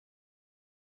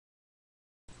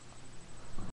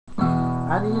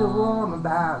I need a woman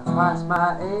about twice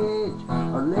my age,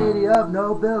 a lady of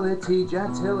nobility,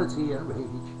 gentility, and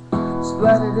rage.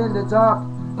 Splendid in the dark,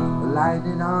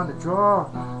 lightning on the draw.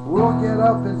 We'll get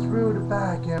up and through the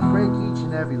back and break each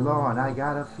and every law. And I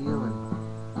got a feeling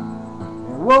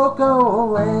it won't go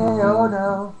away, oh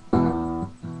no.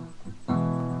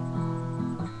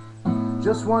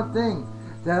 Just one thing,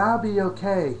 that I'll be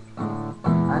okay.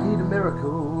 I need a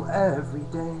miracle every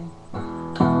day.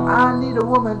 I need a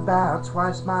woman about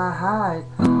twice my height,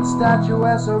 a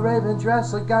statuette, a raven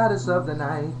dress, a goddess of the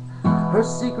night. Her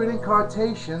secret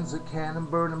incarnation's a cannon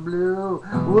burning blue.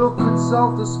 We'll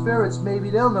consult the spirits, maybe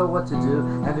they'll know what to do.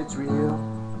 And it's real,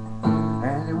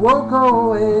 and it won't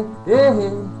go away.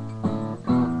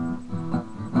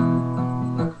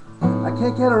 I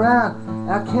can't get around,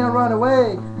 I can't run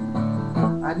away.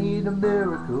 I need a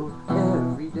miracle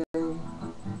every day.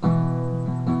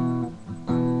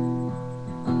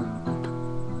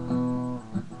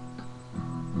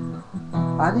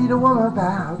 I need a woman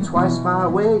about twice my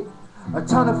weight, a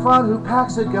ton of fun who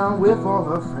packs a gun with all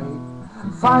her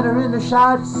freight. Find her in the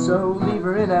shot, so leave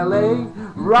her in LA.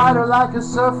 Ride her like a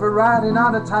surfer riding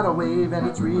on a tidal wave. And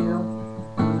it's real,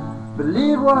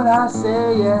 believe what I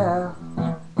say, yeah.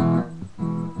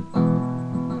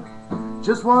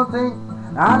 Just one thing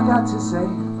I've got to say,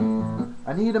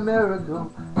 I need a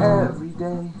miracle every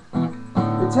day.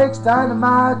 It takes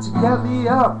dynamite to get me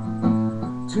up.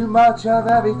 Too much of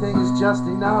everything is just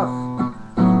enough.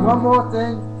 One more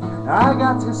thing I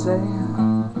got to say,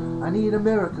 I need a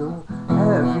miracle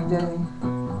every day.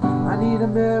 I need a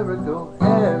miracle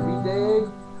every day.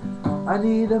 I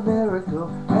need a miracle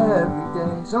every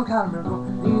day. Some kind of miracle,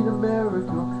 need a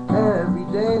miracle every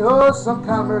day. Oh, some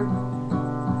kind of miracle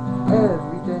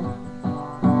every day.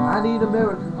 I need a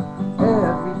miracle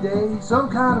every day. Some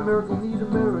kind of miracle, need a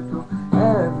miracle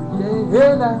every day.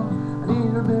 Hey now, I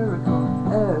need a miracle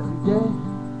every day.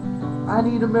 I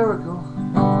need a miracle,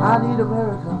 I need a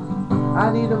miracle, I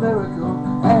need a miracle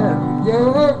every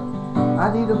day.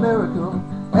 I need a miracle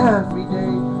every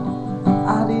day.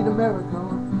 I need a miracle,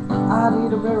 I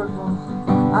need a miracle,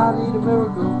 I need a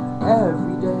miracle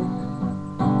every day.